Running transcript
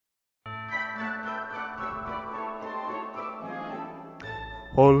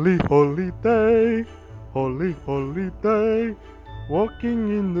Holy, holy day, holy, holy day.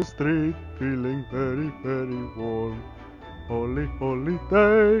 Walking in the street, feeling very, very warm. Holy, holy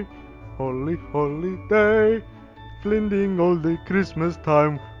day, holy, holy day. Spending all the Christmas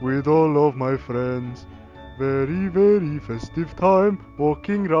time with all of my friends. Very, very festive time,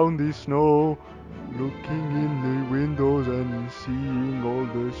 walking round the snow. Looking in the windows and seeing all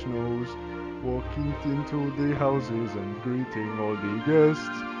the snows. Walking into the houses and greeting all the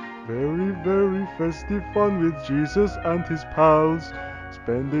guests. Very, very festive fun with Jesus and his pals.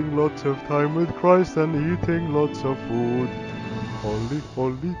 Spending lots of time with Christ and eating lots of food. Holy,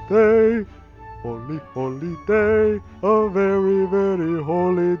 holy day, holy, holy day. A very, very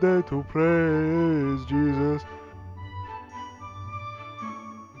holy day to praise Jesus.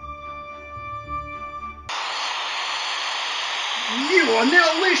 You are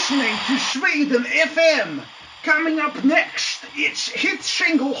now listening to Sweden FM. Coming up next, it's hit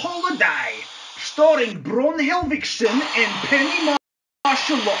single Holiday, starring Bron Helvikssen and Penny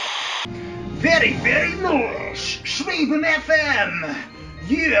Marshall. Very, very nice, Sweden FM.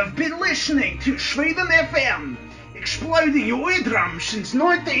 You have been listening to Sweden FM, exploding your eardrums since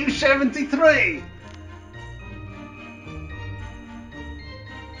 1973.